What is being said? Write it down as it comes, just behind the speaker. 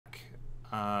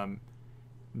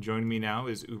Joining me now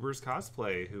is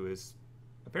UbersCosplay, who is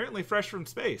apparently fresh from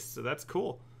space, so that's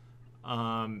cool.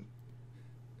 Um,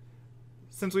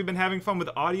 since we've been having fun with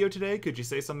audio today, could you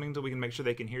say something so we can make sure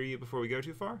they can hear you before we go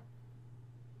too far?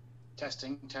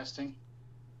 Testing, testing.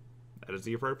 That is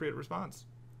the appropriate response.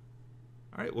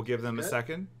 All right, we'll give them a Good.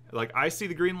 second. Like, I see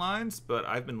the green lines, but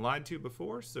I've been lied to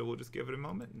before, so we'll just give it a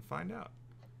moment and find out.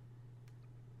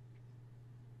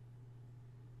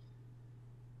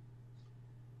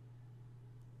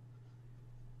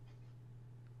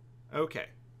 Okay,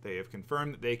 they have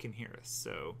confirmed that they can hear us,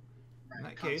 so in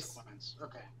Right, that case, consequence.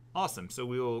 Okay. awesome. So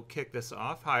we will kick this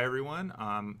off. Hi, everyone.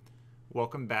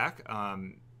 Welcome back.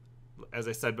 As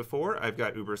I said before, I've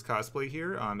got Uber's Cosplay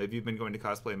here. If you've been going to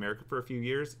Cosplay America for a few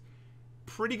years,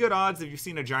 pretty good odds if you've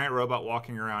seen a giant robot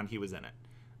walking around, he was in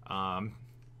it.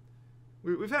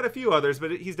 We've had a few others,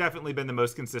 but he's definitely been the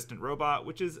most consistent robot,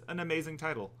 which is an amazing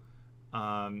title.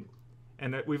 And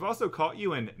we've also caught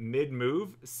you in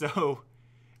mid-move, so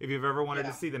if you've ever wanted to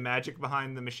Yeah. see the magic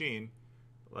behind the machine,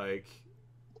 like,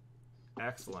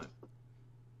 excellent.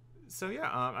 So yeah,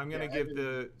 I'm gonna Yeah. give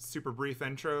the super brief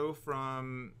intro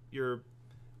from your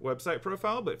website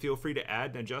profile, but feel free to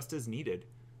add and adjust as needed.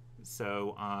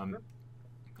 So, all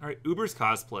right, Uber's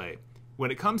Cosplay. When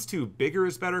it comes to bigger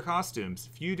is better costumes,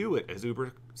 few do it as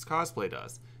Uber's Cosplay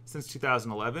does. Since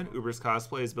 2011, Uber's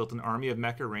Cosplay has built an army of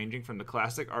mecha ranging from the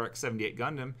classic RX-78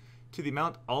 Gundam to the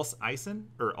Mount Alt Ison.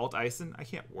 I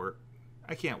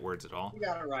can't words at all. You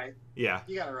got it right. Yeah,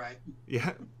 You got it right.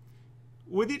 yeah.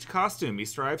 With each costume, he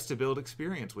strives to build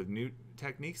experience with new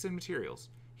techniques and materials.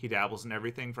 He dabbles in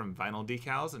everything from vinyl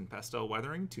decals and pastel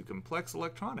weathering to complex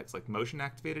electronics like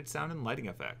motion-activated sound and lighting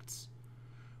effects.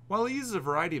 While he uses a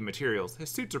variety of materials, his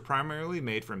suits are primarily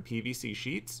made from PVC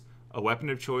sheets, a weapon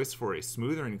of choice for a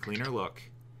smoother and cleaner look.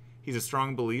 He's a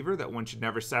strong believer that one should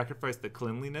never sacrifice the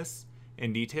cleanliness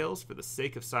and details for the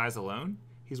sake of size alone.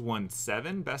 He's won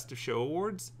 7 Best of Show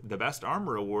awards, the Best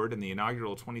Armor Award in the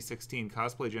inaugural 2016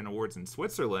 Cosplay Gen Awards in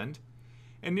Switzerland,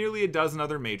 and nearly a dozen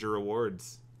other major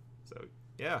awards. So,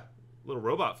 yeah, little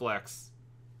robot flex.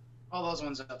 All those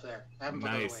ones up there. I haven't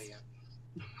put those away Nice.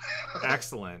 yet.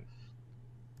 Excellent.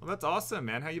 Well, that's awesome,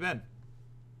 man. How you been?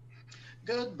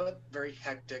 Good, but very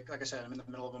hectic. Like I said, I'm in the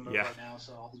middle of a move Yeah, right now,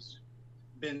 so all these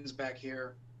bins back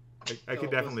here I could filled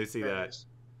with definitely see that. various,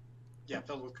 yeah,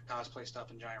 filled with cosplay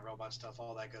stuff and giant robot stuff,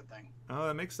 all that good thing. Oh,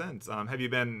 that makes sense. Have you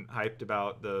been hyped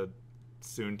about the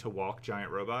soon-to-walk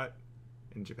giant robot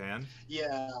in Japan?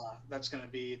 Yeah, that's going to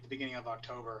be at the beginning of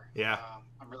October. Yeah,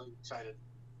 I'm really excited.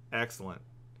 excellent.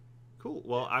 Cool.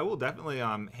 Well, Yeah. I will definitely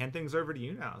hand things over to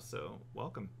you now. So,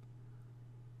 welcome.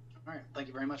 All right. Thank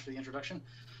you very much for the introduction.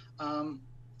 Um,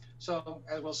 so,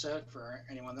 as Will said, for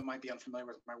anyone that might be unfamiliar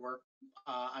with my work,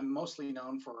 I'm mostly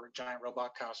known for giant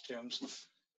robot costumes.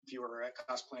 If you were at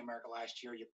Cosplay America last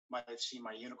year, you might have seen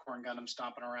my unicorn Gundam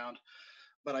stomping around.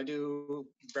 But I do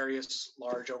various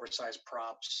large, oversized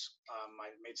props. I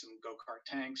made some go-kart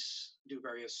tanks, do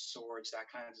various swords, that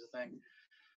kinds of thing,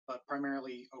 but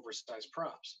primarily oversized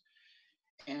props.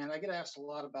 And I get asked a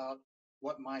lot about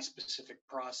what my specific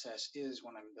process is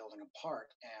when I'm building a part.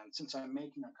 And since I'm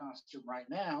making a costume right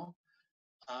now,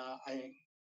 I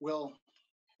will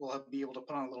be able to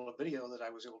put on a little video that I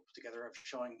was able to put together of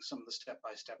showing some of the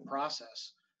step-by-step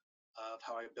process of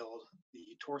how I build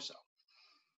the torso.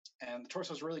 And the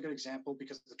torso is a really good example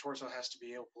because the torso has to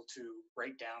be able to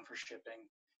break down for shipping.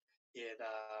 It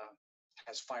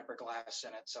has fiberglass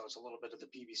in it, so it's a little bit of the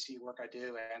PVC work I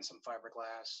do and some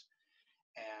fiberglass.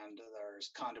 And there's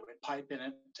conduit pipe in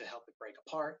it to help it break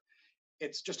apart.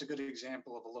 It's just a good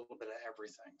example of a little bit of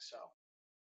everything. So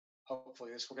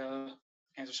hopefully this will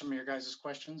answer some of your guys'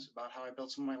 questions about how I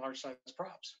built some of my large size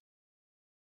props.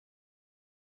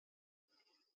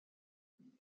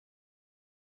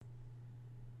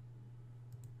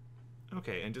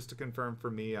 Okay, and just to confirm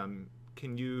for me,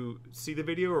 can you see the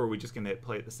video, or are we just gonna hit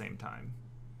play at the same time?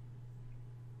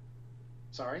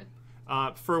 Sorry.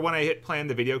 For when I hit play on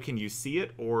the video, can you see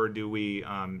it, or do we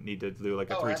need to do like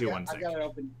a Oh, three, two, one I've sync? got it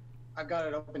open. I've got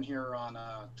it open here on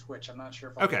Twitch. I'm not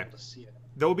sure if I'll be Okay, able to see it.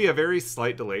 there will be a very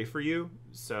slight delay for you,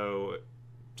 so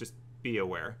just be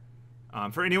aware.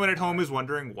 For anyone at All home right. who's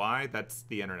wondering why, that's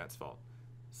the internet's fault.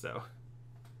 So,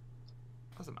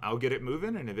 awesome. I'll get it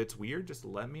moving, and if it's weird, just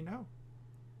let me know.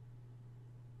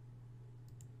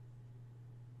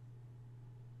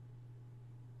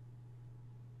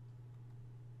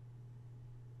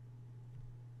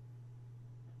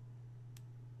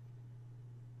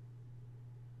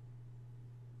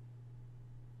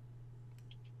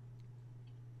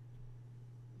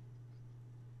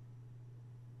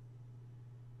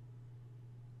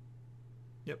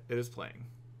 Yep, it is playing.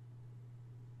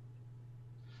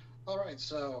 All right,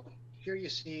 so here you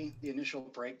see the initial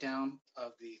breakdown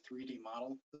of the 3D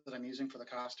model that I'm using for the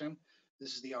costume.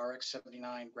 This is the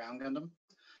RX-79 Ground Gundam.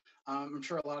 I'm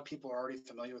sure a lot of people are already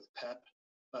familiar with PEP,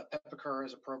 but Pepicur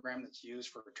is a program that's used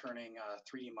for turning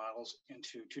 3D models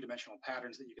into two-dimensional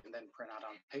patterns that you can then print out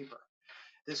on paper.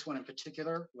 This one in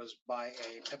particular was by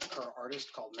a Pepicur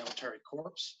artist called Military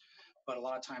Corpse, but a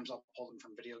lot of times I'll pull them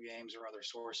from video games or other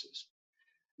sources.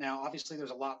 Now, obviously,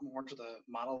 there's a lot more to the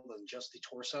model than just the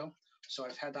torso, so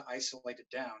I've had to isolate it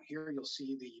down. Here you'll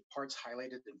see the parts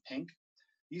highlighted in pink.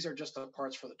 These are just the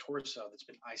parts for the torso that's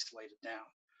been isolated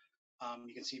down.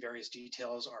 You can see various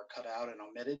details are cut out and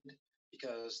omitted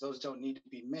because those don't need to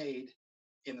be made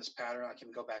in this pattern. I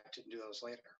can go back to do those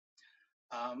later.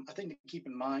 A thing to keep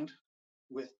in mind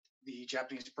with the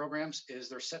Japanese programs is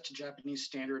they're set to Japanese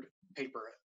standard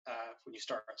paper when you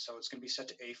start. So it's going to be set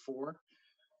to A4.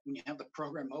 When you have the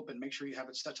program open, make sure you have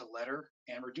it set to letter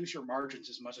and reduce your margins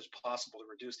as much as possible to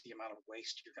reduce the amount of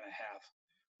waste you're going to have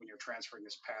when you're transferring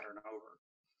this pattern over.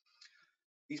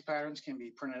 These patterns can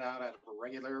be printed out out of a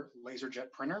regular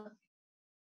LaserJet printer,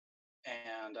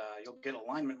 and you'll get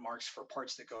alignment marks for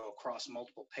parts that go across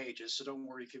multiple pages. So don't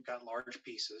worry if you've got large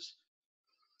pieces.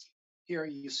 Here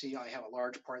you see I have a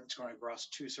large part that's going across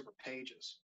two separate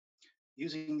pages.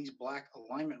 Using these black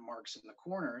alignment marks in the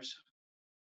corners,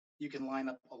 you can line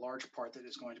up a large part that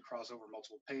is going to cross over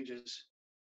multiple pages.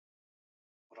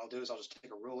 What I'll do is I'll just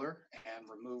take a ruler and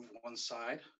remove one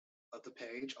side of the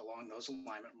page along those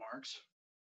alignment marks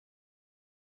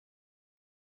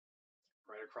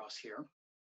right across here.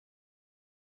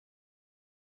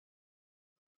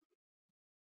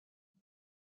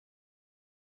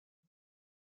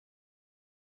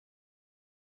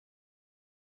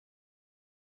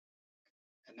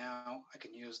 And now I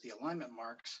can use the alignment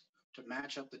marks to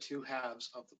match up the two halves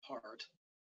of the part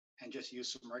and just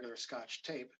use some regular Scotch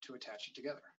tape to attach it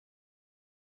together.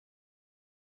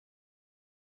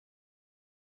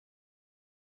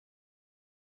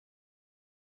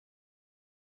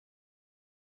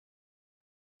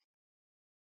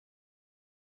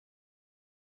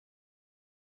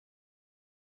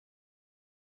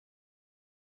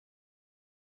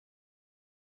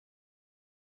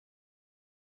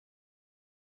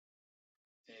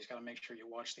 And you just got to make sure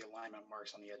you watch the alignment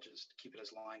marks on the edges to keep it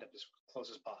as lined up as close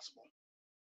as possible.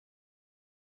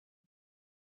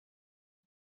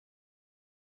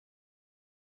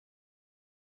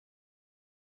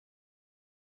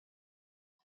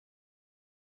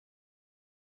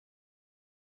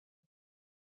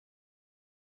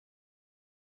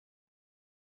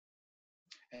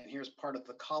 And here's part of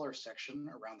the collar section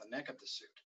around the neck of the suit.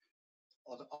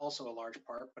 Also a large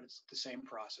part, but it's the same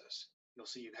process. You'll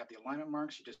see you have the alignment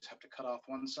marks. You just have to cut off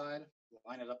one side,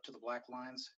 line it up to the black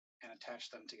lines, and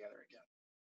attach them together again.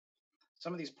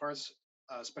 Some of these parts,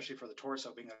 especially for the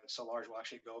torso, being that it's so large, will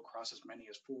actually go across as many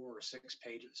as 4 or 6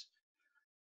 pages.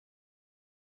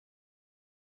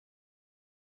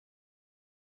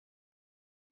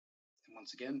 And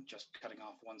once again, just cutting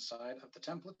off one side of the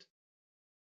template,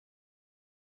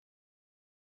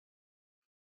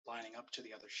 lining up to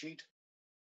the other sheet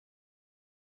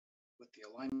with the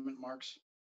alignment marks.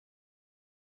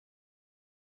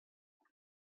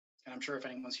 And I'm sure if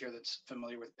anyone's here that's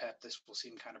familiar with PEP, this will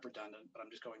seem kind of redundant, but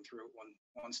I'm just going through it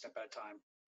one step at a time.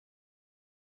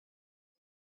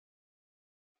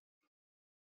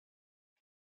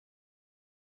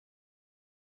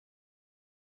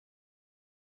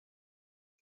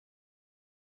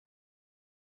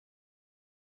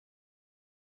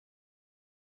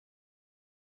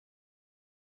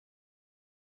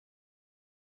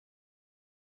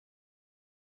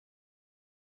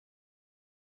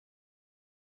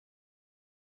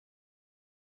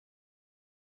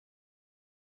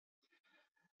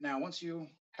 Now, once you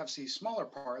have these smaller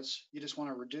parts, you just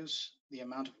want to reduce the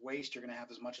amount of waste you're going to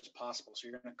have as much as possible. So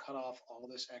you're going to cut off all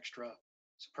this extra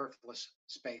superfluous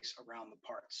space around the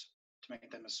parts to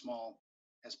make them as small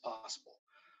as possible.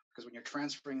 Because when you're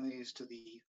transferring these to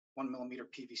the 1mm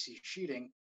PVC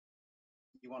sheeting,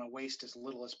 you want to waste as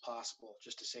little as possible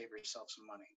just to save yourself some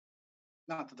money.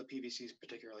 Not that the PVC is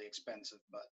particularly expensive,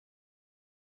 but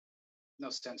no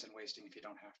sense in wasting if you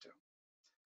don't have to.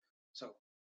 So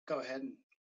go ahead and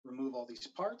remove all these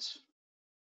parts.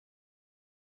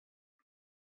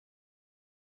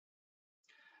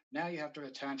 Now you have to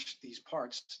attach these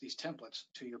parts, these templates,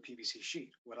 to your PVC sheet.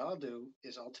 What I'll do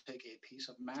is I'll take a piece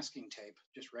of masking tape,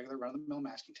 just regular run-of-the-mill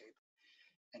masking tape,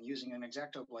 and using an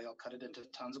X-Acto blade, I'll cut it into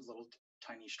tons of little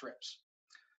tiny strips.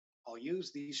 I'll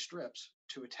use these strips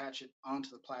to attach it onto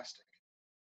the plastic.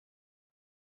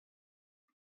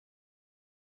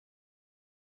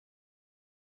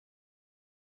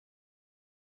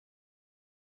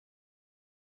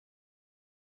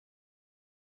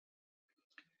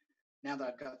 Now that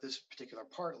I've got this particular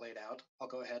part laid out, I'll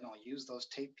go ahead and I'll use those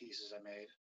tape pieces I made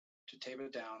to tape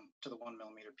it down to the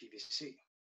 1mm PVC.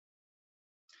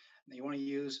 Now you want to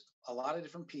use a lot of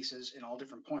different pieces in all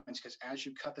different points because as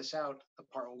you cut this out, the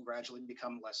part will gradually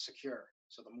become less secure.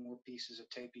 So the more pieces of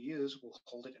tape you use will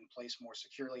hold it in place more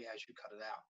securely as you cut it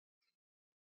out.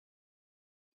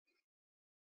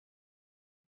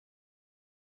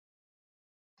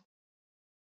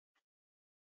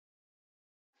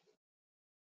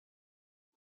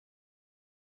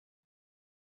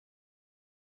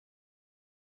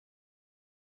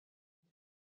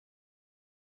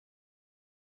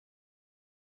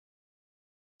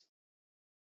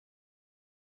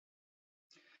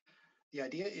 The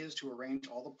idea is to arrange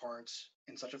all the parts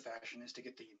in such a fashion as to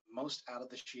get the most out of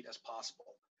the sheet as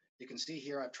possible. You can see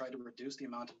here I've tried to reduce the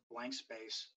amount of blank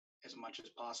space as much as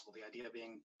possible, the idea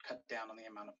being cut down on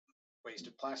the amount of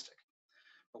wasted plastic.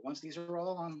 But once these are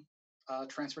all on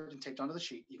transferred and taped onto the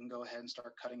sheet, you can go ahead and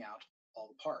start cutting out all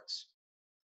the parts.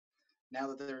 Now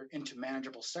that they're into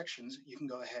manageable sections, you can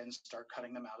go ahead and start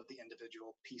cutting them out of the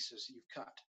individual pieces you've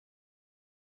cut.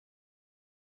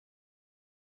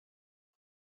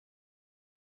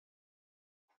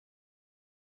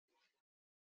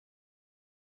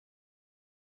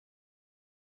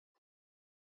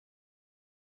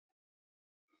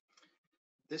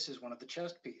 This is one of the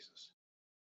chest pieces.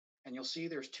 And you'll see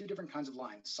there's two different kinds of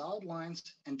lines, solid lines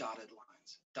and dotted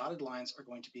lines. Dotted lines are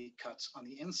going to be cuts on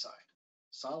the inside.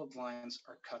 Solid lines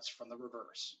are cuts from the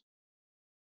reverse.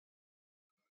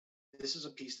 This is a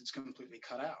piece that's completely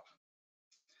cut out.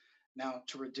 Now,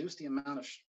 to reduce the amount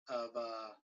of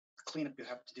cleanup you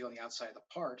have to do on the outside of the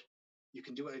part, you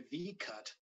can do a V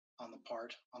cut on the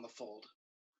part, on the fold,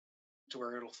 to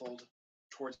where it'll fold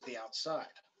towards the outside.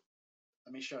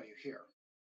 Let me show you here.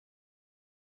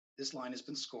 This line has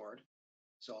been scored,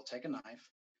 so I'll take a knife,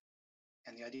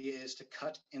 and the idea is to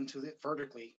cut into it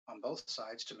vertically on both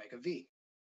sides to make a V.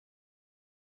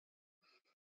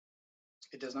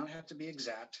 It does not have to be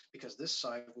exact because this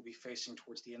side will be facing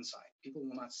towards the inside. People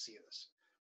will not see this,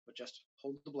 but just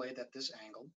hold the blade at this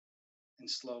angle and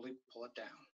slowly pull it down.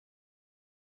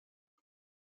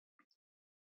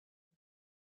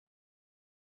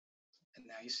 And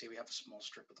now you see we have a small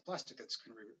strip of the plastic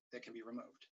that can be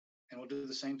removed. And we'll do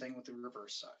the same thing with the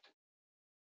reverse side.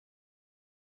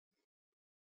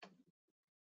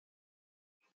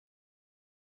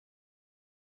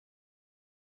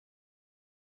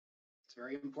 It's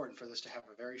very important for this to have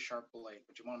a very sharp blade,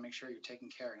 but you want to make sure you're taking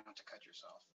care not to cut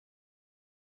yourself.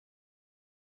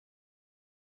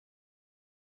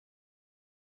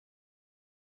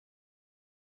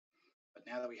 But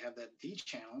now that we have that V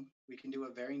channel, we can do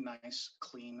a very nice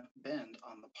clean bend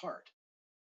on the part.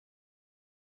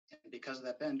 And because of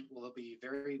that bend, will be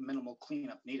very minimal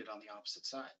cleanup needed on the opposite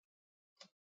side.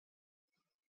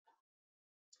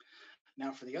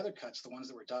 Now for the other cuts, the ones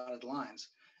that were dotted lines,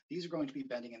 these are going to be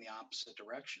bending in the opposite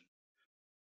direction.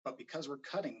 But because we're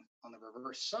cutting on the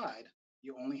reverse side,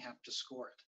 you only have to score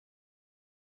it.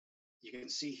 You can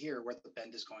see here where the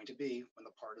bend is going to be when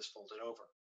the part is folded over.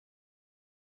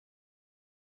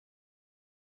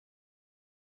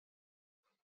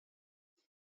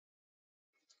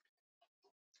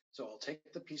 So I'll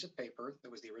take the piece of paper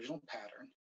that was the original pattern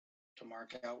to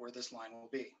mark out where this line will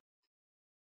be.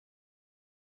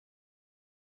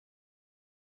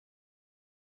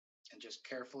 And just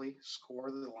carefully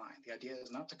score the line. The idea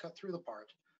is not to cut through the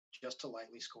part, just to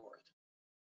lightly score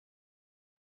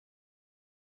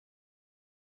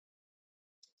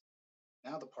it.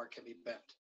 Now the part can be bent.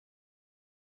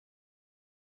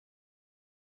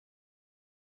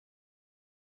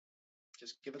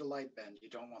 Just give it a light bend. You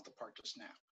don't want the part to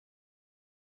snap.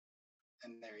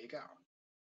 And there you go.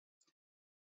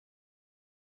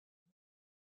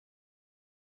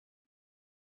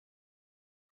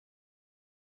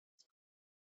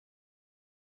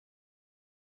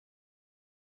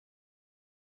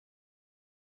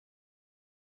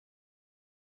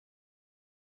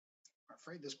 I'm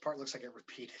afraid this part looks like it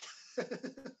repeated.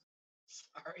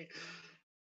 Sorry.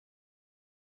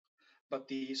 But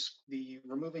the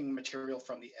removing material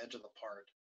from the edge of the part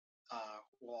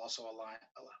will also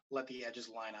let the edges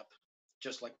line up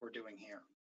just like we're doing here.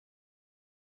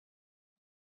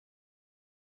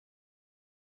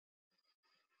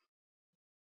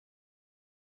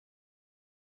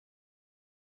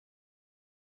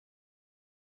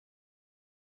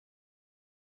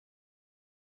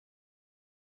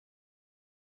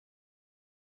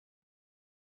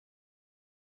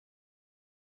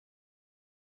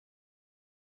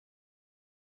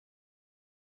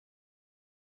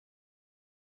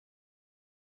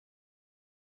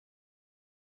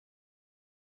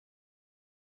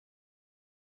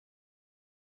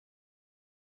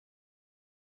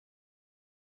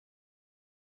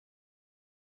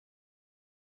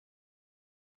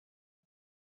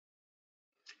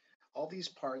 All these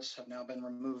parts have now been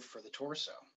removed for the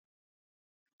torso.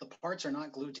 The parts are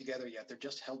not glued together yet, they're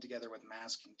just held together with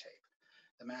masking tape.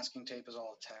 The masking tape is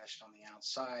all attached on the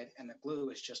outside, and the glue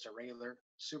is just a regular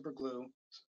super glue,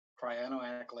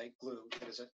 cyanoacrylate glue that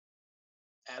is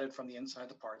added from the inside of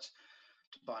the parts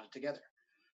to bond it together.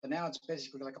 But now it's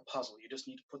basically like a puzzle. You just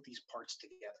need to put these parts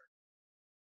together.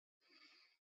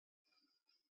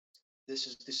 This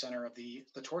is the center of the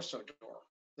torso door.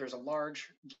 There's a large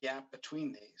gap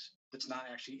between these that's not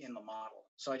actually in the model.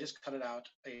 So I just cut it out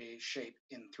a shape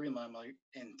in 3mm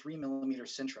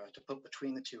Sintra to put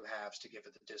between the two halves to give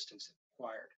it the distance it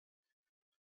required.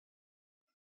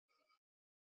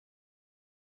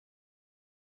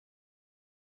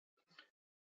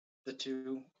 The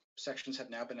two sections have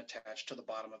now been attached to the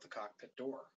bottom of the cockpit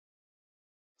door.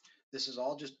 This is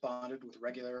all just bonded with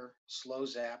regular slow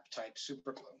zap type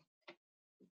super glue.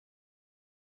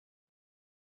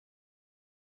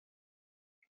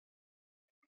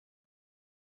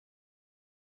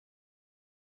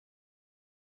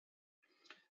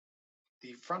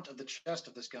 The front of the chest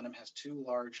of this Gundam has two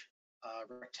large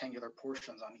rectangular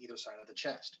portions on either side of the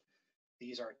chest.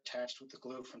 These are attached with the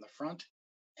glue from the front,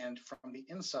 and from the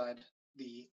inside,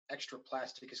 the extra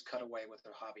plastic is cut away with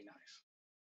a hobby knife.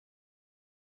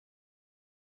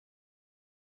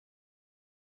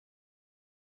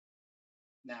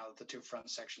 Now that the two front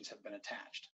sections have been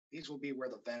attached, these will be where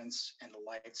the vents and the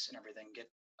lights and everything get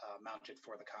mounted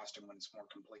for the costume when it's more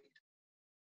complete.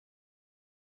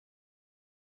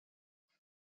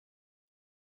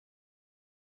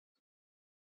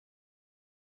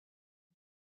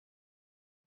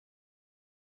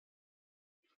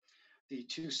 The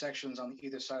two sections on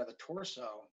either side of the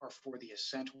torso are for the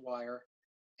ascent wire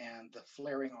and the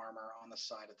flaring armor on the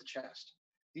side of the chest.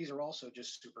 These are also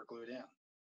just super glued in.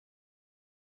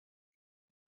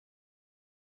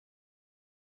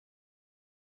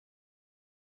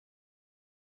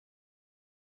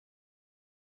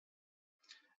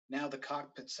 Now the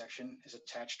cockpit section is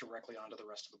attached directly onto the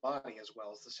rest of the body, as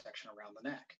well as the section around the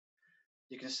neck.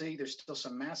 You can see there's still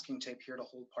some masking tape here to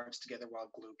hold parts together while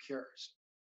glue cures.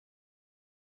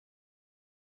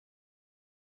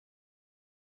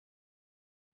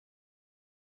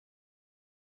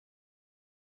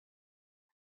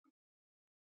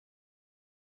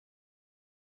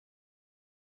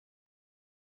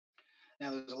 Now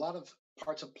there's a lot of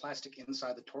parts of plastic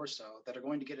inside the torso that are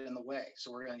going to get in the way,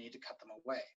 so we're going to need to cut them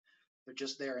away. They're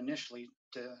just there initially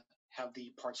to have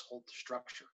the parts hold the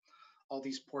structure. All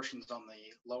these portions on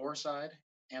the lower side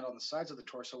and on the sides of the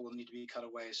torso will need to be cut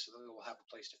away so that we'll have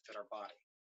a place to fit our body.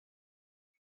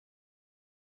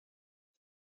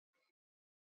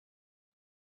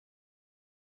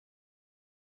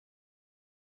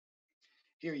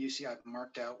 Here you see I've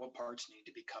marked out what parts need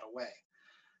to be cut away.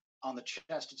 On the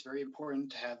chest, it's very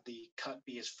important to have the cut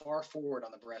be as far forward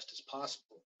on the breast as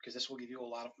possible, because this will give you a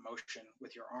lot of motion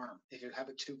with your arm. If you have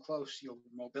it too close, your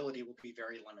mobility will be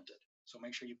very limited. So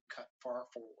make sure you cut far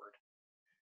forward.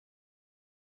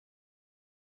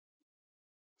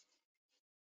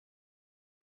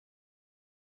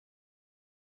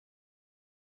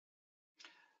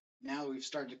 Now that we've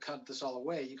started to cut this all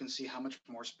away, you can see how much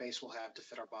more space we'll have to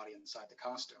fit our body inside the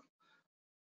costume.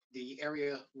 The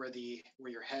area where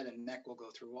your head and neck will go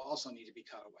through will also need to be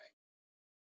cut away.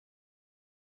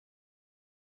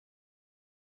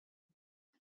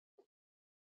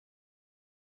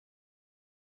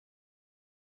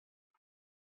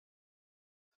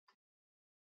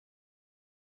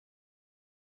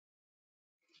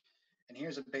 And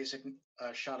here's a basic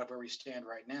shot of where we stand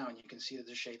right now, and you can see that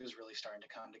the shape is really starting to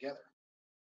come together.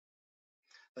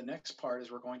 The next part is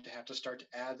we're going to have to start to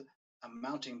add a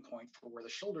mounting point for where the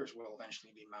shoulders will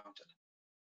eventually be mounted.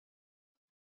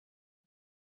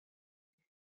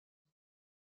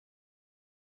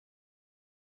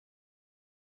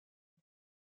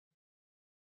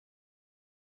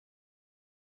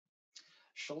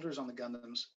 Shoulders on the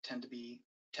Gundams tend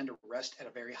to rest at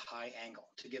a very high angle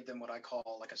to give them what I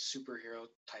call like a superhero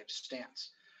type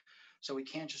stance. So we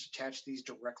can't just attach these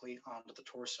directly onto the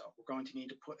torso. We're going to need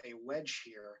to put a wedge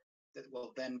here that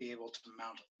will then be able to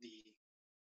mount the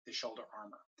shoulder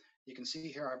armor. You can see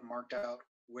here I've marked out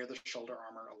where the shoulder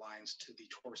armor aligns to the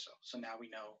torso. So now we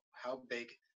know how big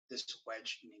this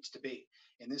wedge needs to be.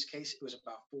 In this case, it was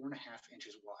about 4.5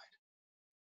 inches wide.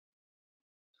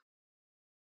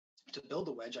 To build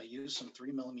the wedge, I used some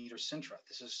 3mm Sintra.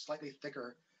 This is slightly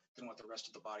thicker than what the rest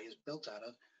of the body is built out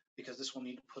of, because this will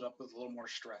need to put up with a little more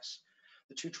stress.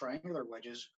 The two triangular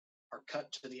wedges are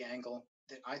cut to the angle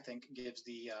that I think gives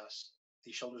the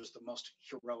shoulders the most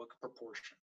heroic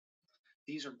proportion.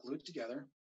 These are glued together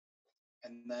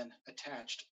and then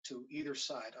attached to either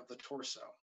side of the torso.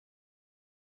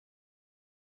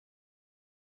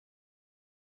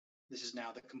 This is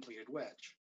now the completed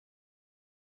wedge.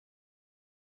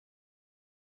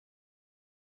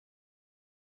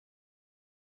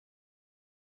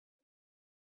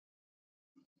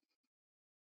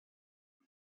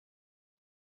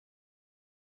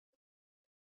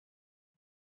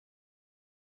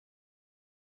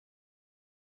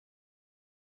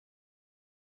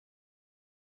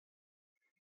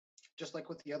 Just like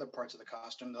with the other parts of the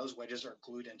costume, those wedges are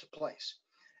glued into place.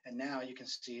 And now you can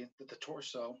see that the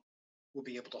torso will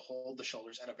be able to hold the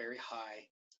shoulders at a very high,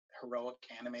 heroic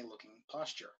anime looking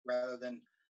posture, rather than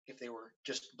if they were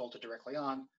just bolted directly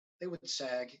on, they would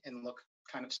sag and look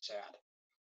kind of sad.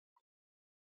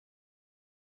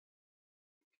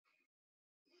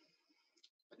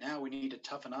 But now we need to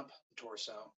toughen up the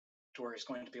torso to where it's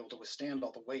going to be able to withstand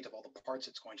all the weight of all the parts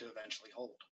it's going to eventually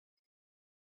hold.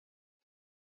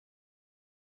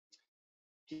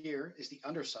 Here is the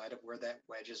underside of where that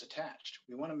wedge is attached.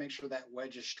 We want to make sure that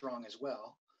wedge is strong as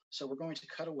well, so we're going to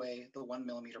cut away the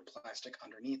 1mm plastic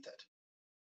underneath it.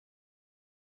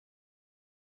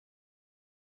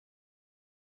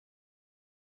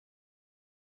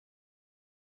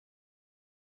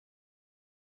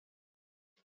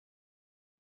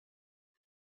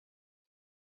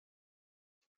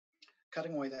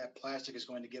 Cutting away that plastic is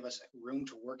going to give us room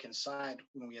to work inside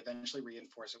when we eventually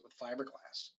reinforce it with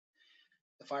fiberglass.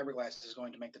 The fiberglass is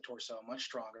going to make the torso much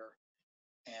stronger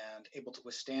and able to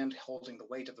withstand holding the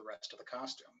weight of the rest of the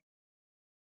costume.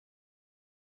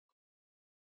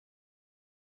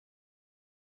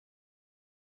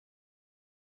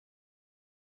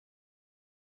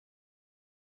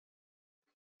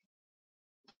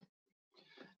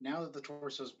 Now that the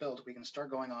torso is built, we can start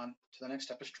going on to the next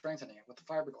step of strengthening it with the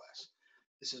fiberglass.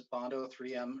 This is Bondo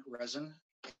 3M resin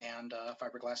and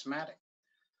fiberglass matting.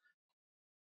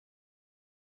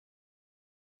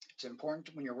 It's important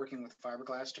when you're working with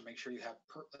fiberglass to make sure you have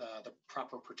the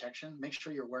proper protection. Make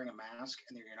sure you're wearing a mask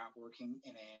and that you're not working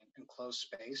in an enclosed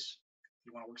space.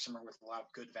 You want to work somewhere with a lot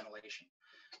of good ventilation.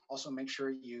 Also, make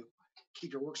sure you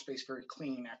keep your workspace very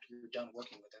clean after you're done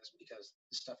working with this, because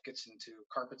this stuff gets into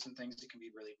carpets and things that can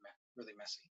be really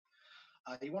messy.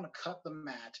 You want to cut the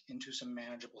mat into some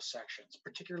manageable sections,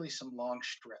 particularly some long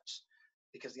strips,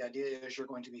 because the idea is you're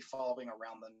going to be following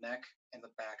around the neck and the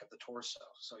back of the torso.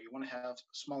 So you want to have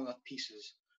small enough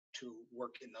pieces to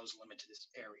work in those limited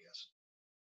areas.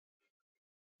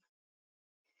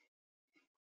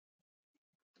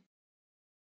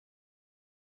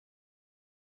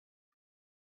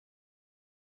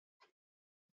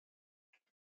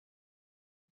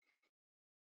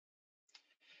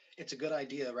 It's a good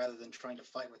idea, rather than trying to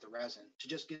fight with the resin, to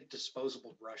just get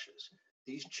disposable brushes.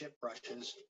 These chip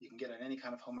brushes you can get at any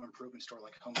kind of home improvement store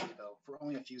like Home Depot for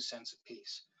only a few cents a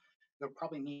piece. You'll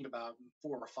probably need about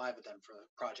 4 or 5 of them for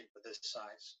a project of this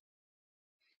size.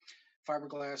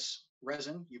 Fiberglass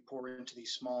resin you pour into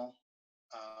these small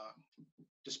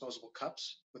disposable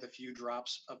cups with a few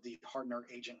drops of the hardener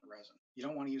agent resin. You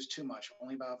don't want to use too much,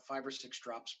 only about 5 or 6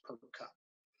 drops per cup.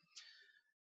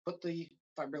 Put the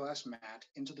fiberglass mat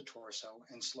into the torso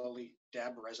and slowly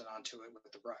dab resin onto it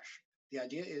with the brush. The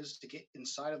idea is to get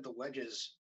inside of the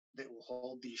wedges that will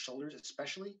hold the shoulders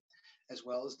especially, as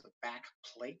well as the back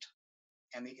plate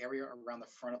and the area around the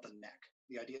front of the neck.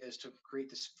 The idea is to create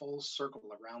this full circle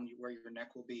around where your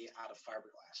neck will be out of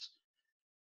fiberglass.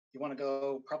 You want to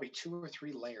go probably 2 or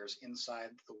 3 layers inside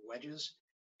the wedges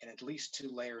and at least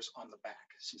 2 layers on the back,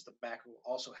 since the back will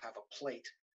also have a plate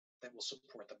that will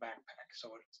support the backpack.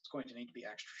 So it's going to need to be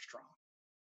extra strong.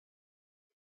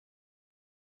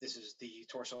 This is the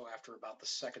torso after about the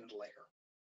second layer.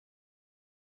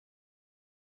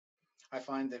 I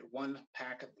find that 1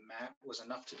 pack of the mat was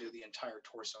enough to do the entire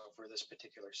torso for this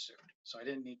particular suit, so I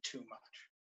didn't need too much.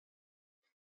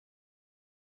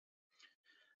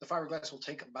 The fiberglass will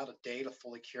take about a day to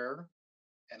fully cure.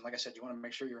 And like I said, you want to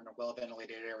make sure you're in a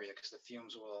well-ventilated area, because the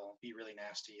fumes will be really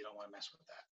nasty. You don't want to mess with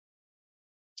that.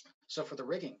 So for the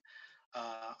rigging,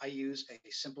 I use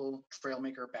a simple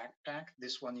Trailmaker backpack.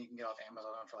 This one you can get off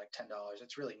Amazon for like $10.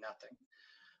 It's really nothing.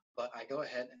 But I go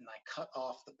ahead and I cut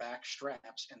off the back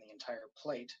straps and the entire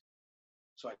plate,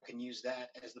 so I can use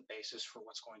that as the basis for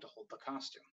what's going to hold the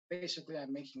costume. Basically,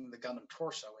 I'm making the Gundam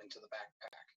torso into the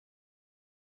backpack.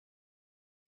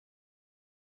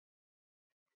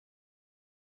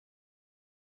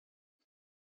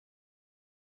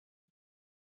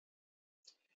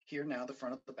 Here now the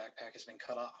front of the backpack has been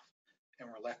cut off, and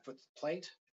we're left with the plate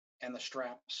and the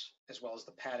straps, as well as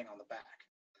the padding on the back.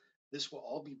 This will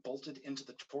all be bolted into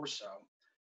the torso,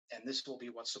 and this will be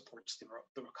what supports the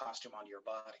costume onto your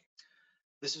body.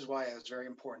 This is why it's very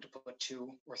important to put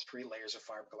 2 or 3 layers of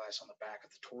fiberglass on the back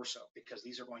of the torso, because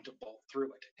these are going to bolt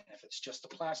through it. And if it's just the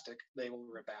plastic, they will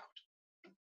rip out.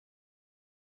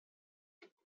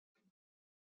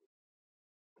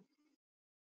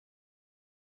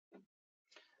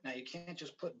 Now you can't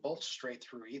just put bolts straight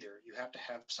through either. You have to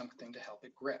have something to help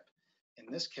it grip.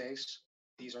 In this case,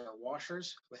 these are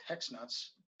washers with hex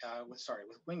nuts, with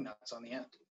wing nuts on the end.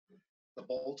 The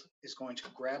bolt is going to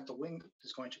grab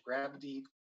the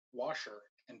washer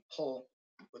and pull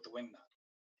with the wing nut.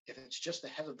 If it's just the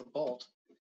head of the bolt,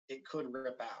 it could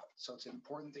rip out. So it's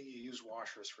important that you use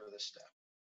washers for this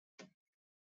step.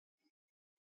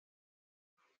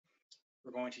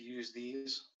 We're going to use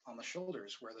these on the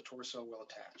shoulders where the torso will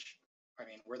attach.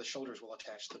 Where the shoulders will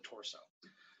attach to the torso.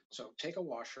 So take a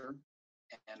washer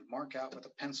and mark out with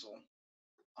a pencil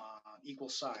on equal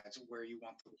sides where you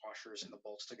want the washers and the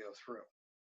bolts to go through.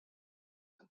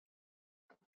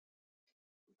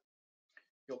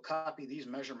 You'll copy these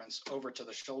measurements over to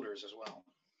the shoulders as well.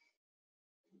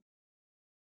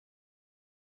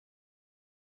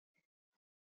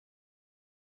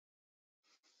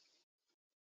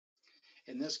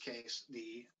 In this case,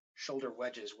 the shoulder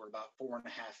wedges were about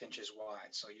 4.5 inches wide,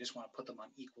 so you just want to put them on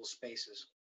equal spaces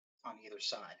on either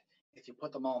side. If you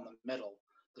put them all in the middle,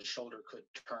 the shoulder could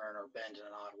turn or bend in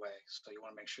an odd way, so you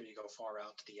want to make sure you go far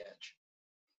out to the edge.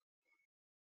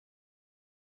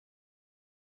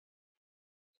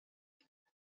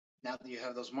 Now that you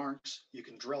have those marks, you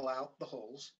can drill out the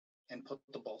holes and put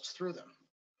the bolts through them.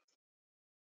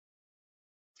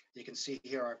 You can see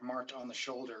here I've marked on the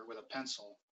shoulder with a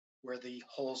pencil where the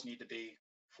holes need to be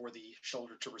for the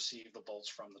shoulder to receive the bolts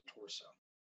from the torso.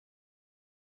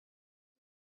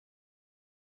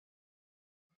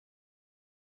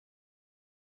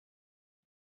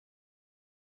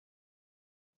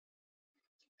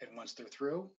 And once they're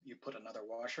through, you put another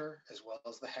washer as well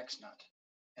as the hex nut,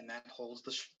 and that holds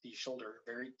the shoulder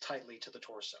very tightly to the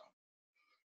torso.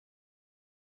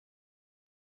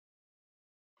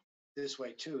 This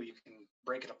way too, you can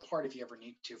break it apart if you ever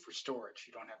need to for storage.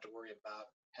 You don't have to worry about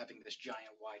having this giant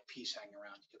wide piece hanging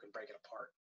around. You can break it apart.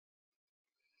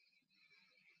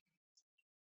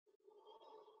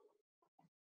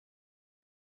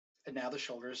 And now the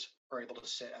shoulders are able to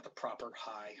sit at the proper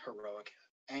high heroic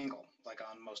angle, like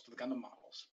on most of the Gundam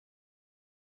models.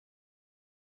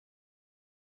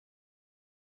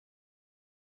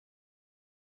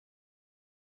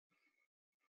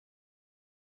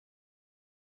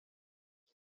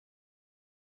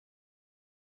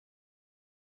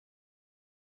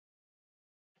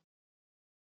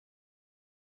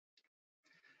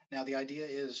 Now the idea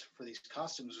is for these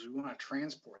costumes, we want to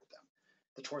transport them.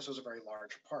 The torso is a very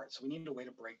large part, so we need a way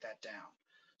to break that down.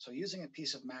 So using a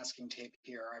piece of masking tape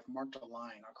here, I've marked a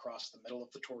line across the middle of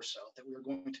the torso that we are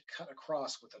going to cut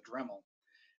across with a Dremel.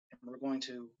 And we're going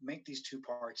to make these two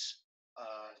parts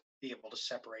be able to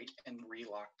separate and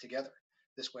relock together.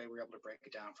 This way we're able to break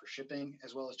it down for shipping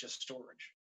as well as just storage.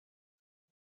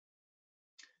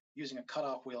 Using a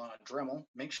cutoff wheel on a Dremel,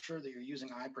 make sure that you're using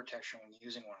eye protection when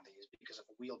using one of these, because if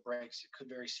a wheel breaks, it could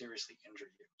very seriously injure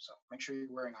you. So make sure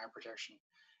you're wearing eye protection.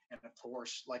 And of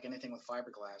course, like anything with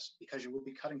fiberglass, because you will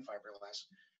be cutting fiberglass,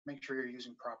 make sure you're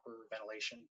using proper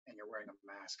ventilation and you're wearing a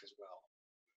mask as well.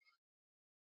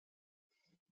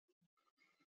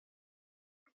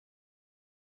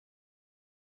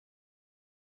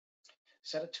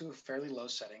 Set it to a fairly low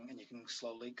setting and you can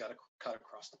slowly cut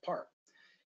across the part.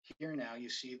 Here now you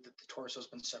see that the torso has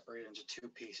been separated into 2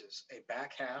 pieces, a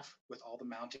back half with all the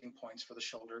mounting points for the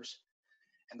shoulders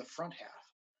and the front half.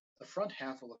 The front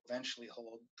half will eventually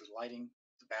hold the lighting,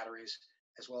 the batteries,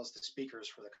 as well as the speakers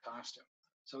for the costume.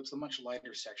 So it's the much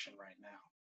lighter section right now.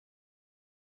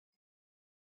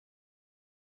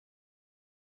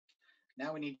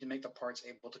 Now we need to make the parts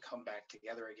able to come back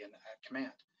together again at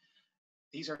command.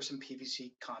 These are some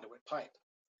PVC conduit pipe.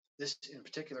 This in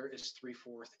particular is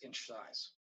 3/4 inch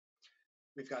size.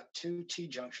 We've got 2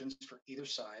 T-junctions for either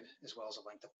side, as well as a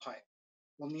length of pipe.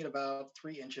 We'll need about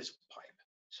 3 inches of pipe.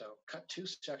 So cut 2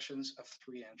 sections of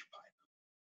 3-inch pipe.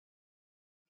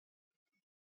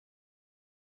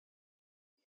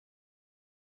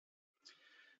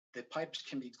 The pipes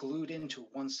can be glued into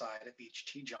one side of each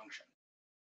T-junction.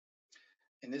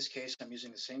 In this case, I'm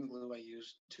using the same glue I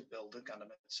used to build the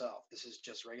Gundam itself. This is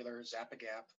just regular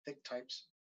Zap-A-Gap thick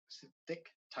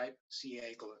type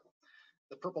CA glue.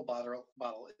 The purple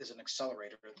bottle is an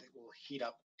accelerator that will heat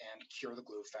up and cure the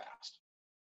glue fast.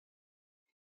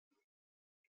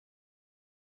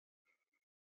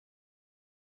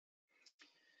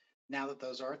 Now that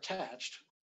those are attached,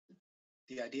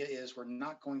 The idea is we're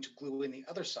not going to glue in the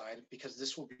other side because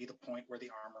this will be the point where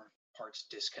the armor parts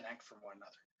disconnect from one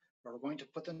another. But we're going to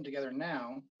put them together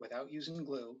now without using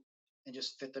glue and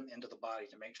just fit them into the body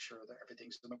to make sure that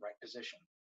everything's in the right position.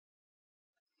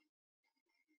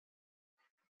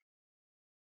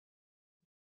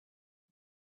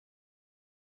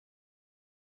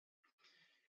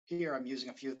 Here I'm using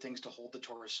a few things to hold the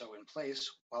torso in place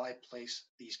while I place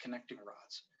these connecting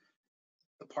rods.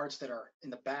 The parts that are in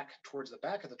the back towards the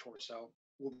back of the torso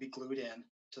will be glued in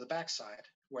to the back side,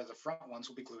 where the front ones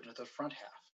will be glued into the front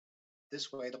half.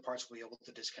 This way the parts will be able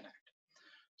to disconnect.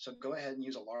 So go ahead and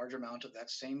use a large amount of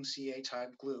that same CA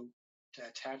type glue to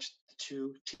attach the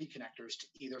two T connectors to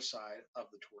either side of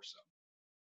the torso.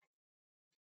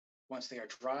 Once they are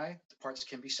dry, the parts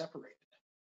can be separated.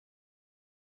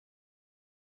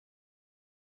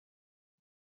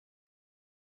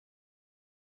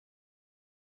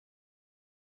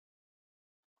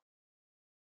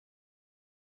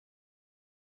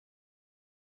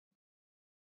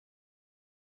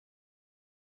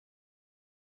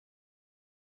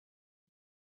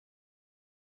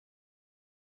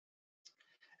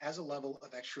 As a level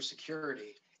of extra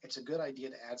security, it's a good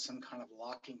idea to add some kind of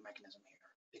locking mechanism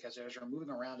here, because as you're moving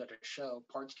around at a show,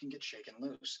 parts can get shaken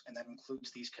loose, and that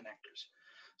includes these connectors.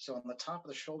 So on the top of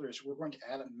the shoulders, we're going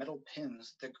to add metal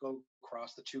pins that go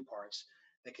across the two parts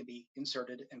that can be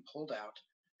inserted and pulled out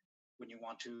when you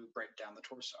want to break down the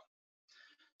torso.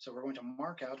 So we're going to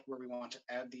mark out where we want to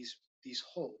add these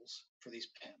holes for these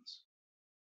pins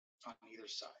on either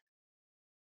side.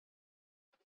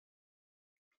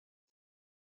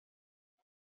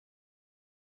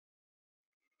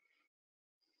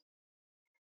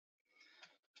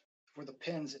 For the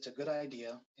pins, it's a good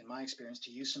idea, in my experience,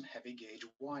 to use some heavy gauge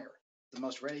wire. The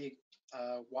most ready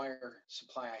wire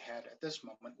supply I had at this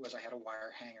moment was I had a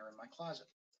wire hanger in my closet.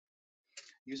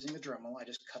 Using the Dremel, I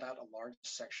just cut out a large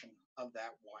section of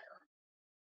that wire.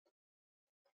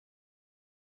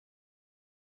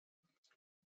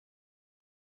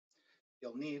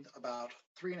 You'll need about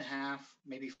 3.5,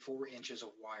 maybe 4 inches of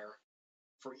wire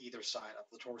for either side of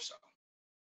the torso.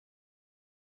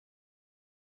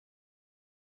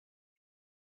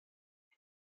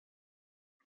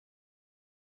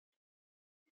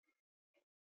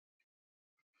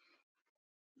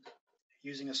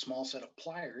 Using a small set of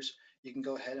pliers, you can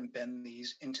go ahead and bend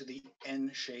these into the N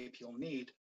shape you'll need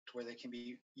to where they can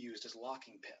be used as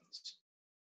locking pins.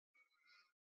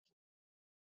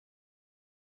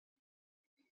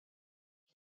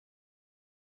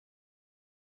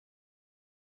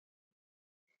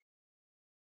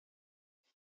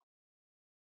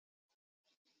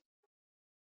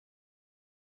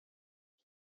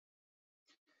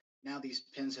 Now these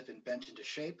pins have been bent into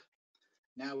shape.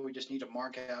 Now we just need to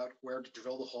mark out where to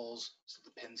drill the holes so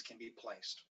the pins can be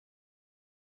placed.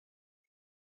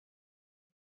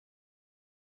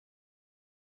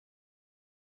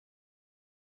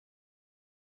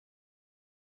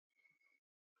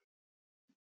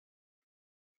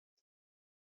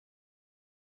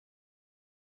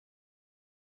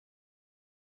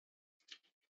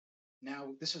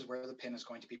 Now this is where the pin is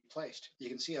going to be placed. You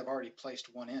can see I've already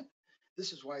placed one in.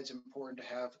 This is why it's important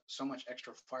to have so much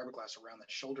extra fiberglass around the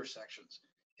shoulder sections.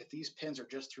 If these pins are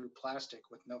just through plastic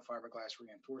with no fiberglass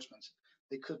reinforcements,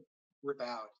 they could rip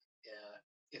out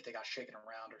if they got shaken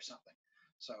around or something.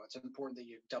 So it's important that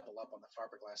you double up on the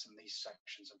fiberglass in these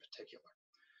sections in particular.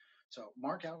 So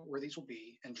mark out where these will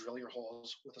be and drill your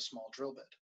holes with a small drill bit.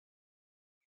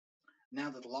 Now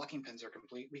that the locking pins are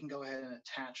complete, we can go ahead and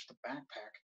attach the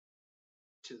backpack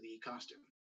to the costume.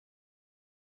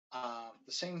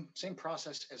 The same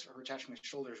process as for attaching the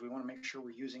shoulders. We want to make sure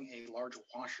we're using a large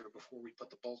washer before we put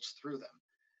the bolts through them.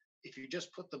 If you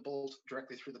just put the bolt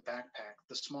directly through the backpack,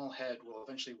 the small head will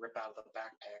eventually rip out of the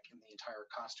backpack and the entire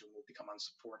costume will become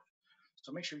unsupported.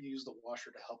 So make sure you use the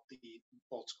washer to help the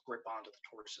bolts grip onto the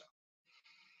torso.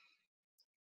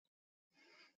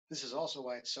 This is also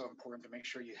why it's so important to make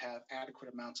sure you have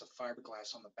adequate amounts of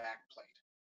fiberglass on the back plate.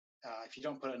 If you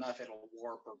don't put enough, it'll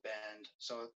warp or bend.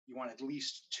 So you want at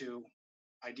least 2,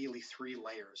 ideally 3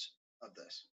 layers of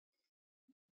this.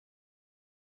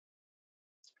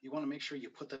 You want to make sure you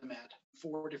put them at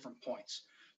 4 different points: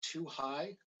 2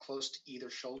 high, close to either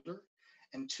shoulder,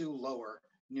 and 2 lower,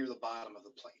 near the bottom of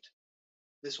the plate.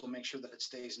 This will make sure that it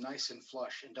stays nice and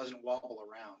flush and doesn't wobble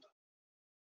around.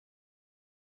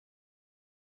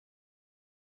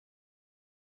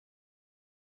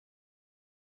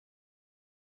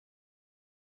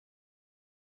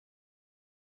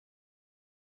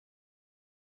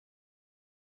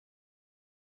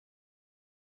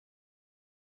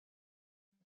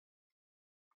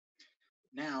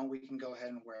 Now we can go ahead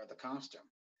and wear the costume.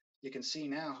 You can see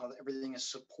now how everything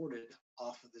is supported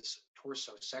off of this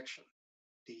torso section.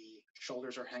 The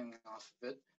shoulders are hanging off of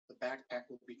it, the backpack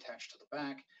will be attached to the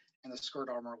back, and the skirt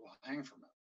armor will hang from it.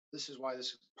 This is why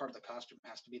this part of the costume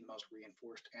has to be the most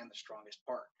reinforced and the strongest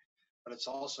part. But it's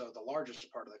also the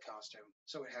largest part of the costume,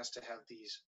 so it has to have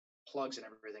these plugs and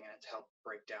everything in it to help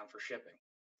break down for shipping.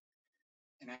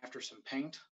 And after some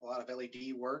paint, a lot of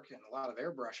LED work, and a lot of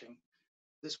airbrushing,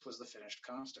 this was the finished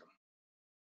costume.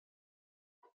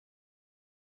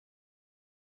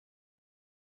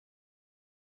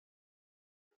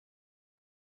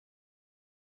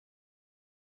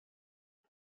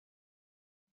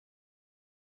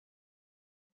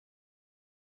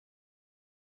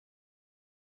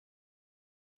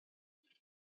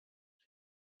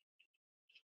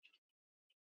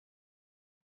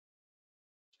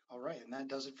 All right, and that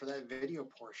does it for that video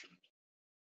portion.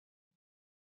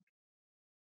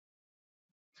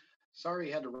 Sorry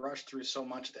you had to rush through so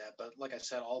much of that, but like I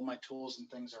said, all my tools and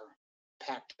things are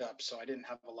packed up, so I didn't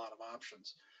have a lot of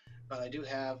options. But I do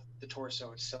have the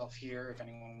torso itself here if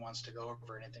anyone wants to go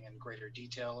over anything in greater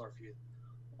detail, or if you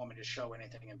want me to show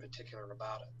anything in particular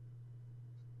about it.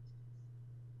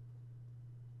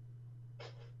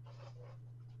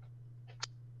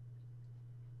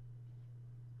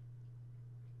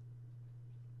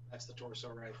 That's the torso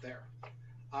right there.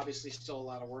 Obviously, still a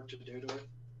lot of work to do to it.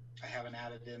 I haven't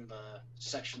added in the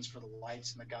sections for the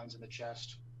lights and the guns in the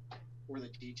chest or the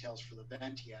details for the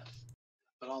vent yet,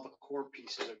 but all the core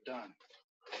pieces are done.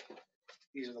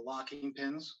 These are the locking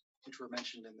pins, which were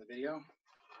mentioned in the video.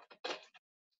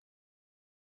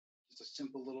 Just a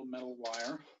simple little metal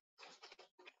wire on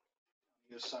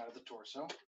either side of the torso.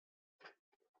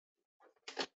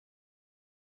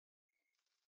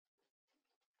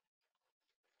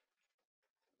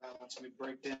 That lets me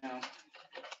break down the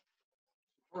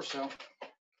torso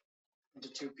into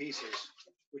two pieces,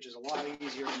 which is a lot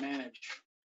easier to manage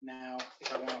now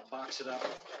if I want to box it up,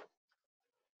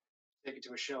 take it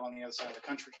to a show on the other side of the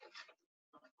country.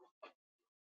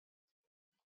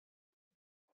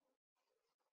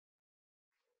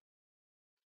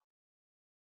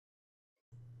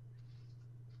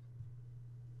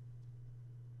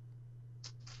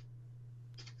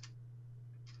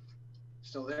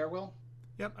 Still there, Will?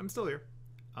 Yep, I'm still here.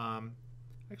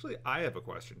 Actually, I have a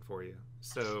question for you.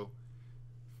 So,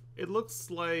 it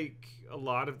looks like a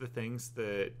lot of the things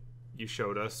that you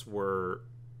showed us were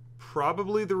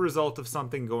probably the result of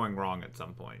something going wrong at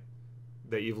some point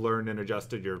that you've learned and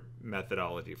adjusted your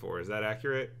methodology for. Is that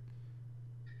accurate?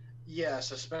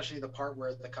 Yes, especially the part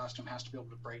where the costume has to be able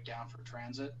to break down for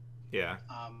transit. Yeah.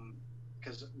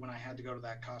 Because when I had to go to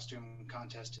that costume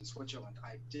contest in Switzerland,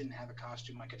 I didn't have a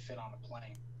costume I could fit on a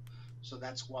plane. So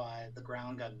that's why the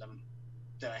ground Gundam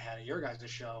that I had at your guys'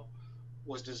 show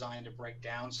was designed to break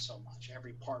down so much.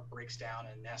 Every part breaks down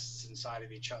and nests inside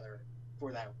of each other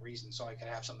for that reason, so I could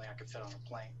have something I could fit on a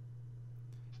plane.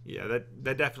 Yeah,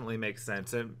 that definitely makes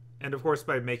sense. And of course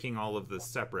by making all of the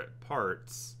separate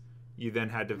parts, you then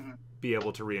had to be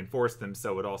able to reinforce them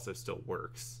so it also still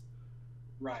works.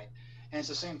 Right. And it's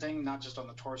the same thing, not just on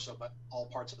the torso, but all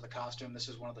parts of the costume. This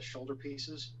is one of the shoulder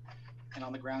pieces. And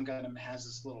on the ground Gundam, it has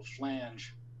this little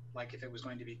flange, like if it was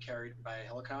going to be carried by a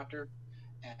helicopter.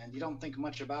 And you don't think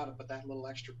much about it, but that little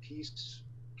extra piece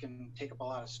can take up a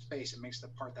lot of space. It makes the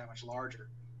part that much larger.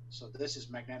 So this is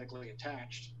magnetically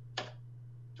attached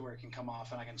to where it can come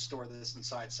off, and I can store this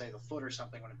inside, say, the foot or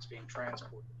something when it's being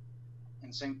transported.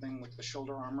 And same thing with the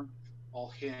shoulder armor, all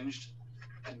hinged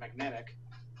and magnetic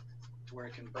to where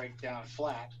it can break down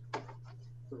flat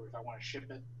for if I want to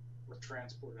ship it or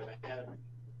transport it ahead of me.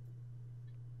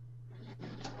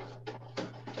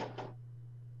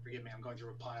 Forgive me, I'm going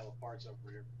through a pile of parts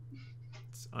over here.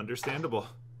 It's understandable.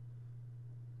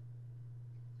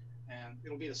 And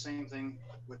it'll be the same thing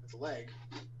with the leg.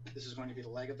 This is going to be the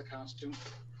leg of the costume.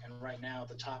 And right now,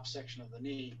 the top section of the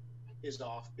knee is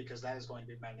off because that is going to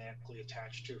be magnetically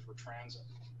attached to for transit.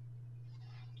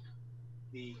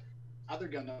 The other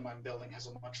Gundam I'm building has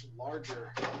a much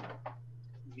larger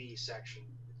knee section.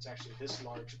 It's actually this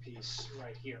large piece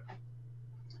right here.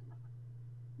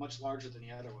 Much larger than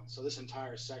the other one. So this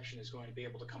entire section is going to be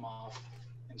able to come off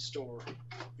and store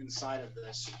inside of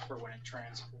this for when it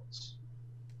transports.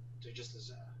 So just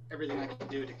as everything I can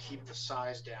do to keep the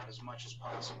size down as much as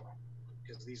possible,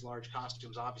 because these large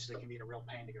costumes obviously can be a real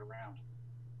pain to get around.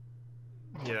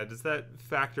 Yeah, does that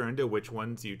factor into which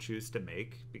ones you choose to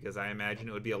make? Because I imagine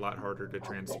it would be a lot harder to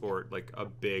transport like a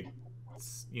big,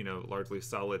 largely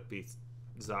solid piece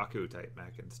Zaku type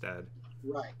mech instead.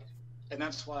 Right. And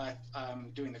that's why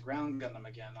I'm doing the ground Gundam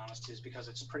again, honestly, is because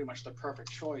it's pretty much the perfect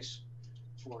choice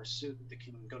for a suit that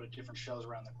can go to different shows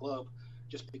around the globe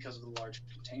just because of the large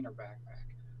container backpack.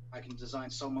 I can design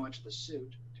so much of the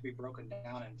suit to be broken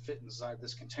down and fit inside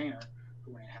this container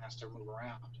for when it has to move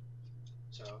around.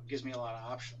 So it gives me a lot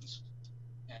of options.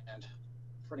 And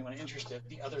for anyone interested,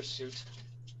 the other suit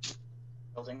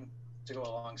building to go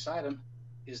alongside them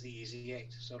is the Easy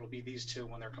 8. So it'll be these two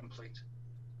when they're complete.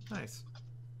 Nice.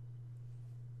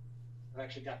 I've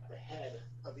actually got the head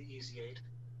of the Easy 8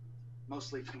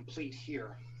 mostly complete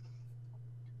here.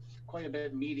 Quite a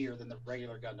bit meatier than the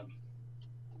regular Gundam.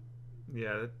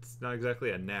 Yeah, it's not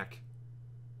exactly a neck.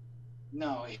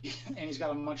 No, and he's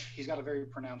got a very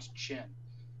pronounced chin.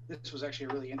 This was actually a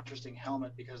really interesting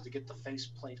helmet because to get the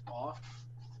faceplate off,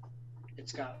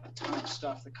 it's got a ton of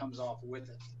stuff that comes off with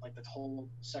it. Like the whole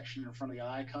section in front of the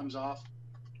eye comes off,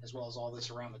 as well as all this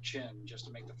around the chin, just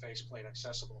to make the faceplate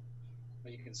accessible.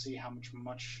 But you can see how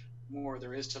much more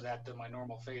there is to that than my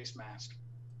normal face mask.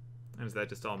 And is that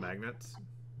just all magnets?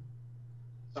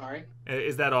 Sorry?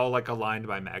 Is that all like aligned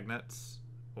by magnets?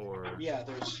 Or Yeah,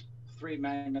 there's 3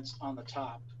 magnets on the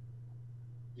top.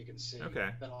 You can see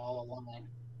okay. that all align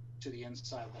to the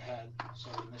inside of the head. So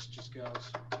when this just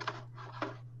goes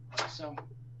like so,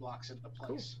 locks into place.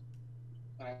 Cool.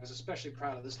 But I was especially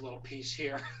proud of this little piece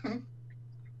here.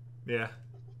 Yeah.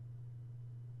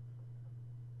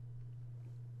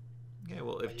 Okay,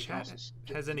 well, if chat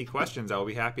has any questions, I'll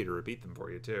be happy to repeat them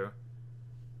for you, too.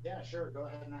 Yeah, sure. Go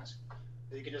ahead and ask.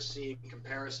 You can just see in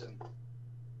comparison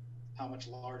how much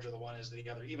larger the one is than the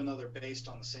other. Even though they're based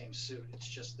on the same suit, it's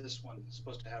just this one is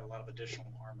supposed to have a lot of additional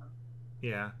armor.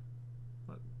 Yeah.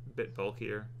 A bit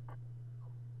bulkier.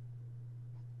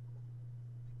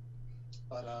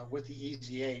 But with the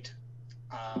Easy 8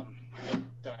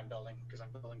 that I'm building, because I'm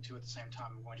building 2 at the same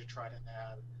time, I'm going to try to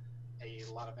add a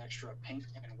lot of extra paint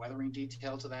and weathering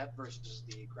detail to that versus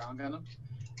the ground Gundam,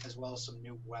 as well as some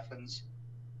new weapons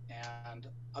and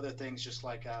other things. Just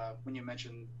like when you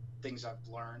mentioned things I've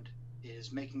learned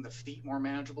is making the feet more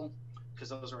manageable, because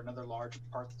those are another large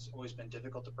part that's always been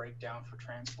difficult to break down for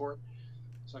transport.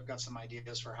 So I've got some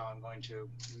ideas for how I'm going to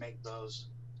make those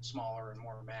smaller and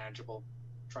more manageable.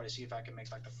 Try to see if I can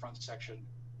make like the front section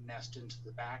nest into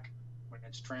the back when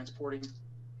it's transporting.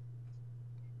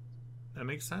 That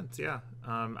makes sense, yeah.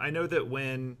 I know that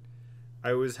when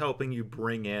I was helping you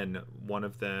bring in one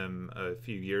of them a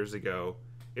few years ago,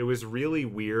 it was really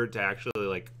weird to actually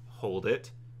like hold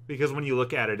it, because when you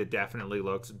look at it, it definitely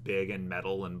looks big and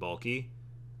metal and bulky.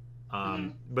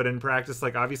 But in practice,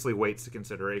 like obviously weight's a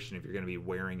consideration if you're going to be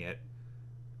wearing it.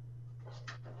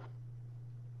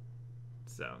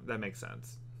 So that makes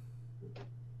sense.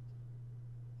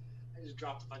 I just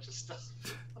dropped a bunch of stuff.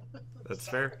 That's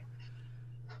fair.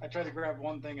 I tried to grab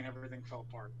one thing and everything fell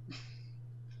apart.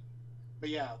 But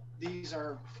yeah, these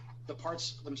are the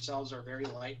parts themselves are very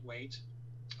lightweight.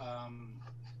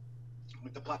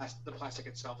 With the plastic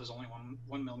itself is only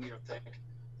 1 millimeter thick.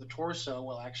 The torso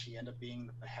will actually end up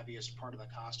being the heaviest part of the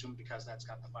costume because that's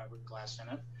got the fiberglass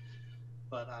in it.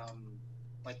 But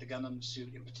like the Gundam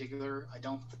suit in particular, I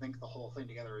don't think the whole thing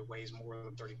together weighs more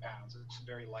than 30 pounds. It's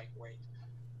very lightweight.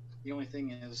 The only thing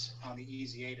is on the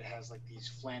Easy 8, it has like these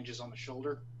flanges on the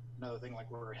shoulder. Another thing like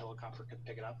where a helicopter could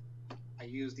pick it up. I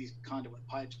use these conduit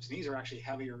pipes. And these are actually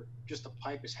heavier. Just the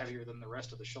pipe is heavier than the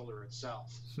rest of the shoulder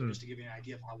itself. So just to give you an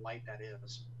idea of how light that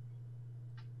is.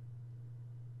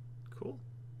 Cool.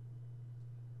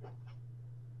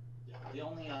 Yeah, the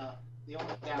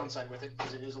only downside with it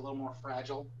is it is a little more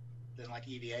fragile than like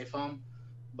EVA foam.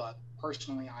 But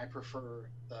personally, I prefer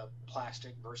the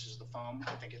plastic versus the foam.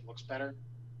 I think it looks better.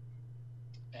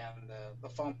 And the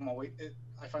foam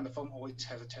I find the foam always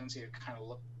has a tendency to kind of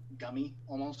look gummy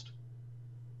almost.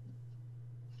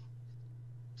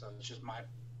 So it's just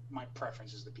my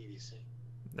preference is the PVC.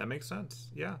 That makes sense.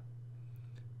 Yeah.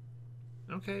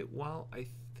 Okay. Well, I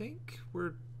think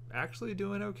we're actually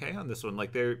doing okay on this one.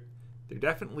 Like they're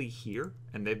definitely here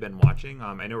and they've been watching.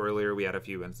 I know earlier we had a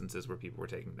few instances where people were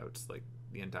taking notes like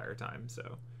the entire time,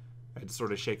 so I had to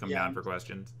sort of shake them down for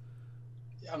questions.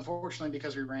 Unfortunately,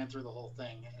 because we ran through the whole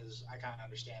thing, I kind of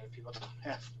understand if people don't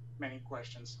have many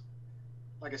questions.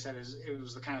 Like I said, it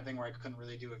was the kind of thing where I couldn't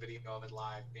really do a video of it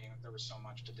live, being that there was so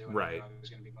much to do. And right. I was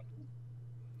going to be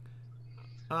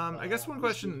I guess one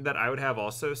question that I would have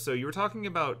also, so you were talking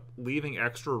about leaving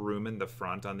extra room in the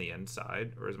front on the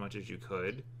inside, or as much as you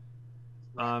could.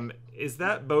 Is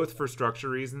that both for structure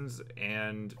reasons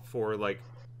and for like,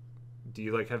 do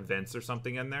you like have vents or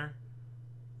something in there?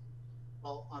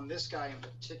 Well, on this guy in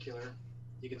particular,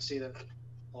 you can see that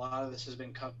a lot of this has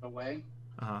been cut away.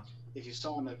 If you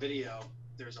saw in the video,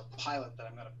 there's a pilot that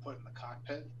I'm going to put in the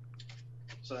cockpit.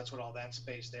 So that's what all that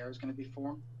space there is going to be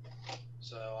for.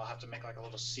 So I'll have to make like a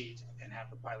little seat and have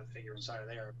the pilot figure inside of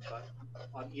there. But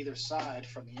on either side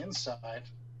from the inside,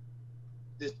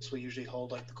 this will usually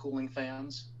hold like the cooling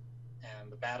fans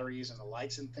and the batteries and the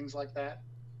lights and things like that.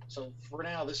 So for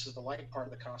now, this is the light part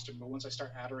of the costume. But once I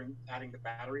start adding the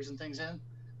batteries and things in,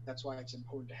 that's why it's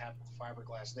important to have the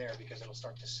fiberglass there, because it'll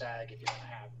start to sag if you don't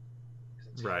have it. 'Cause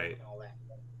it's Right. and all that.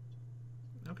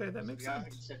 Okay, that makes sense.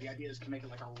 Like I said, the idea is to make it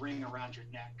like a ring around your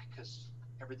neck, because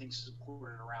everything's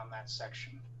supported around that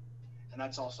section. And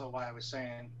that's also why I was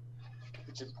saying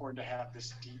it's important to have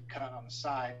this deep cut on the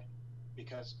side,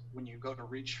 because when you go to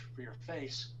reach for your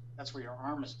face, that's where your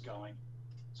arm is going.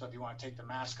 So if you want to take the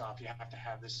mask off, you have to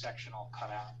have this section all cut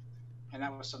out. And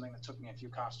that was something that took me a few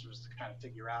costumes to kind of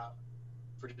figure out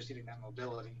for just getting that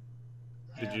mobility.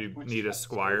 Did you need a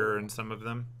squire in some of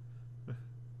them?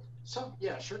 So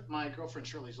yeah, sure. My girlfriend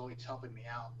Shirley's always helping me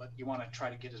out, but you want to try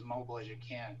to get as mobile as you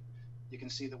can. You can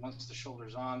see that once the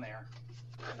shoulder's on there,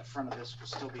 and the front of this will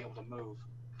still be able to move.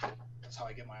 That's how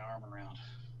I get my arm around.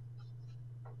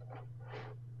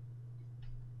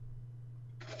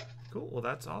 Cool. Well,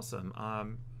 that's awesome.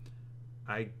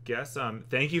 I guess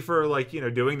thank you for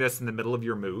doing this in the middle of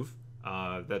your move.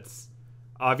 That's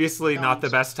obviously not the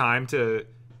best time to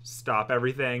stop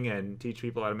everything and teach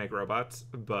people how to make robots,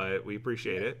 but we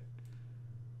appreciate it.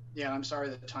 Yeah, I'm sorry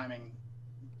the timing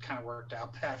kind of worked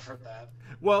out bad for that.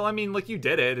 Well, I mean, you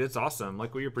did it. It's awesome.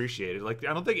 We appreciate it.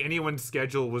 I don't think anyone's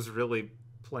schedule was really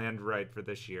planned right for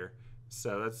this year,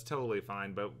 so that's totally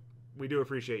fine. But we do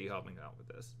appreciate you helping out with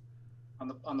this.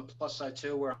 On the plus side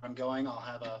too, where I'm going, I'll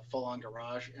have a full-on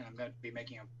garage, and I'm going to be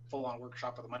making a full-on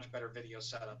workshop with a much better video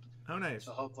setup. Oh, nice.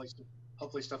 So hopefully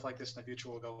stuff like this in the future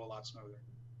will go a lot smoother.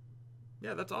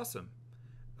 Yeah, that's awesome.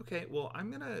 Okay, well,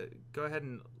 I'm going to go ahead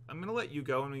and I'm going to let you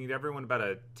go, and we need everyone about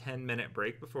a 10-minute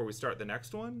break before we start the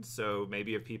next one. So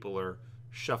maybe if people are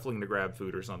shuffling to grab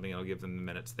food or something, I'll give them the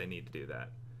minutes they need to do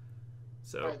that.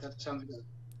 So, all right, that sounds good.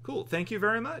 Cool. Thank you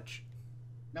very much.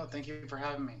 No, thank you for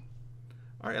having me.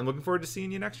 All right, I'm looking forward to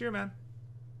seeing you next year, man.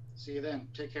 See you then.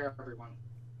 Take care, everyone.